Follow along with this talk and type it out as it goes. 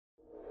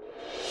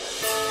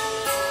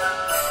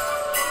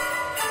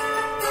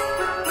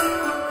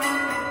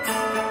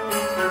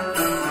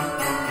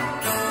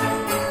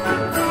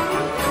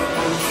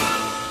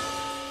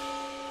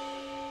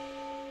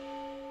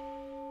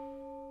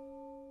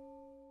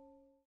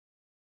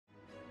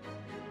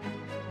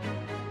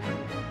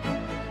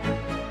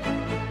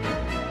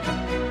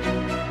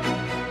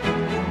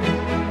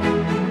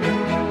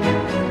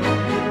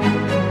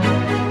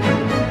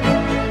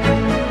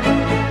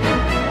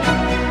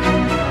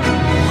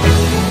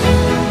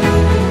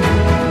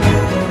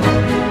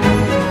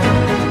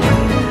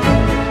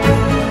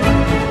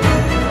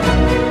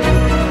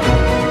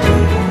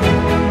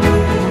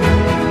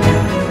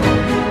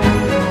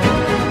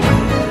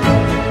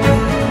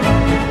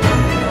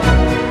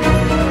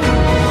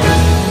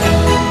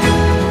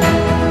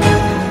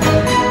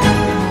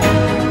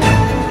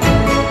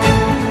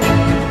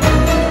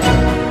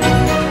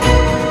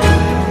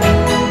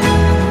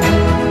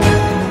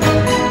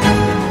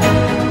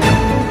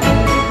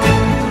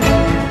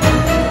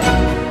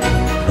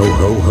Ho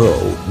ho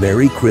ho,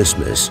 Merry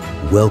Christmas.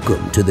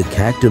 Welcome to the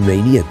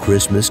Cactimania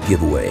Christmas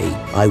giveaway.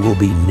 I will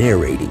be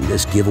narrating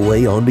this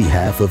giveaway on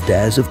behalf of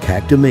Daz of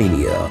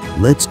Cactimania.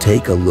 Let's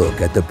take a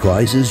look at the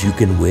prizes you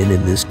can win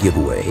in this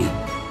giveaway.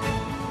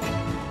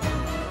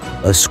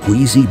 A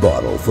squeezy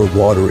bottle for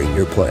watering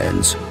your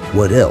plants.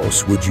 What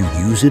else would you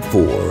use it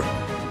for?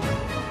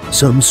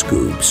 Some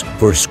scoops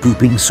for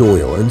scooping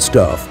soil and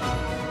stuff.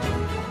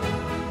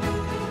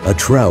 A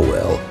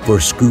trowel for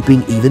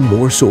scooping even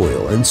more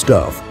soil and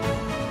stuff.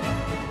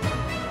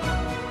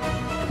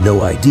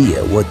 No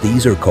idea what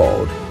these are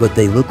called, but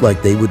they look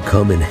like they would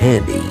come in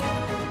handy.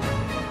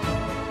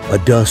 A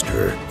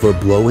duster for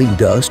blowing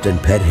dust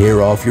and pet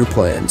hair off your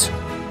plants.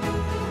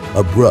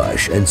 A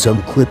brush and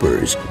some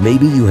clippers.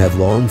 Maybe you have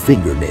long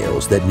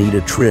fingernails that need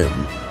a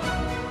trim.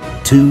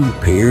 2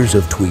 pairs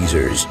of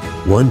tweezers,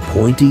 one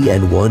pointy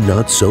and one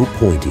not so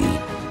pointy.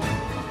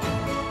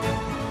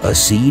 A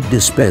seed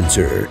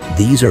dispenser.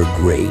 These are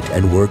great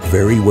and work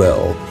very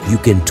well. You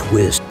can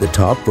twist the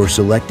top for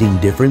selecting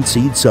different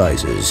seed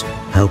sizes.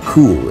 How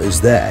cool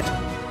is that?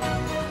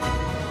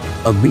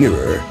 A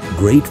mirror.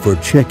 Great for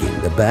checking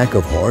the back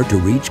of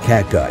hard-to-reach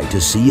cacti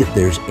to see if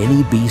there's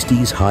any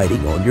beasties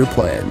hiding on your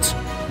plants.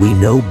 We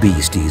know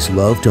beasties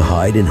love to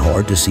hide in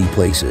hard-to-see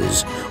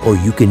places, or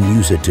you can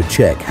use it to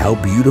check how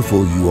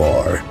beautiful you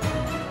are.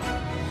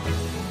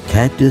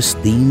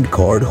 Cactus-themed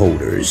card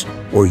holders,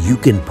 or you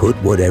can put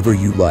whatever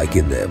you like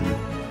in them.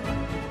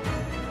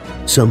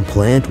 Some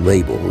plant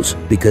labels,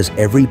 because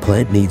every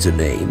plant needs a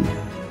name.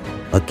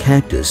 A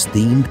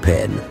cactus-themed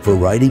pen for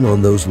writing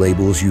on those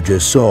labels you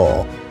just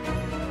saw.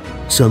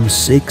 Some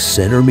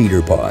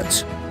 6-centimeter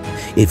pots.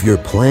 If your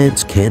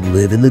plants can't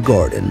live in the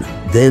garden,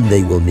 then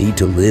they will need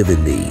to live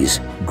in these.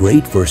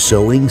 Great for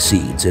sowing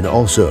seeds and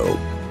also.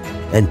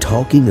 And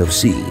talking of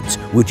seeds,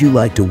 would you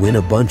like to win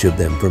a bunch of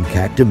them from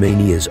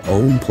Cactimania's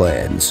own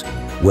plans?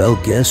 Well,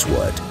 guess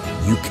what?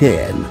 You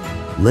can.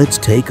 Let's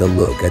take a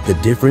look at the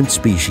different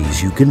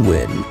species you can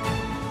win.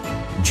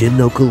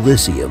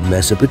 Gymnocalycium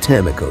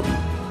mesopotamicum,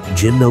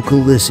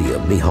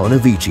 Gymnocalycium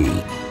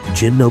mihanovici,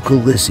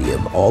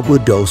 Gymnocalycium agua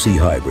dulce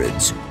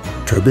hybrids,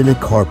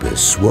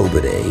 Turbinicarpus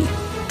swobodae,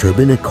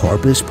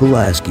 Turbinicarpus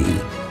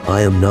pulaski.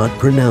 I am not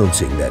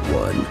pronouncing that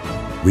one.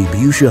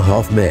 Rebutia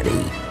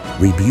hoffmanni,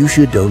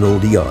 Rebutia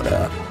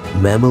donaldiana,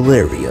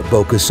 Mammillaria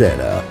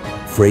bocasana,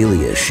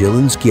 Frailea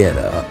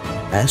schillinskiana,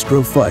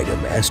 Astrophytum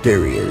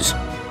asterias,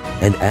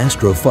 and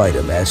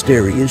Astrophytum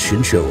asterias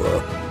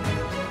chinchoa.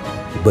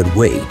 But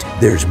wait,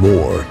 there's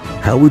more.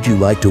 How would you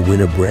like to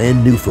win a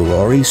brand new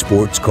Ferrari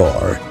sports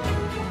car?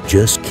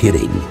 Just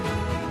kidding.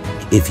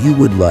 If you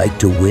would like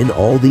to win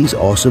all these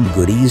awesome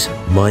goodies,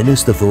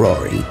 minus the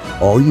Ferrari,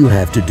 all you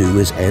have to do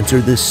is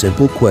answer this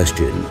simple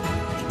question.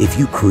 If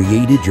you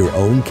created your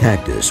own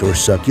cactus or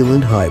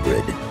succulent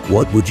hybrid,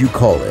 what would you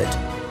call it?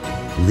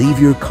 Leave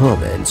your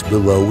comments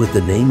below with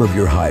the name of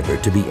your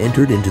hybrid to be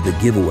entered into the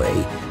giveaway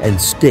and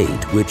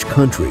state which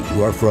country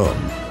you are from.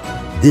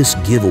 This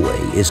giveaway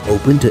is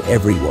open to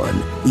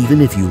everyone,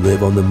 even if you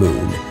live on the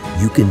moon.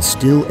 You can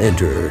still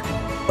enter.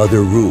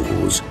 Other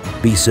rules: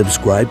 be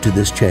subscribed to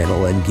this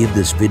channel and give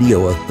this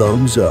video a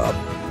thumbs up.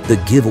 The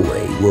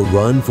giveaway will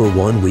run for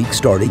 1 week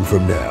starting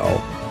from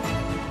now.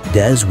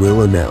 Daz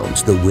will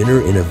announce the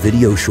winner in a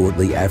video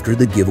shortly after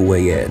the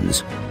giveaway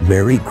ends.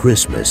 Merry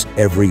Christmas,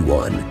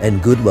 everyone,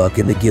 and good luck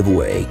in the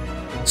giveaway.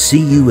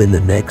 See you in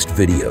the next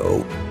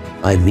video.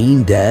 I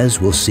mean,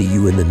 Daz will see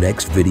you in the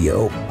next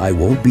video. I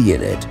won't be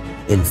in it.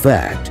 In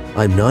fact,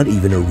 I'm not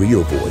even a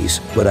real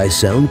voice, but I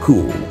sound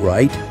cool,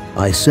 right?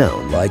 I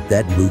sound like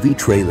that movie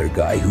trailer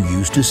guy who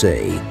used to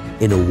say,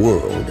 "In a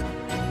world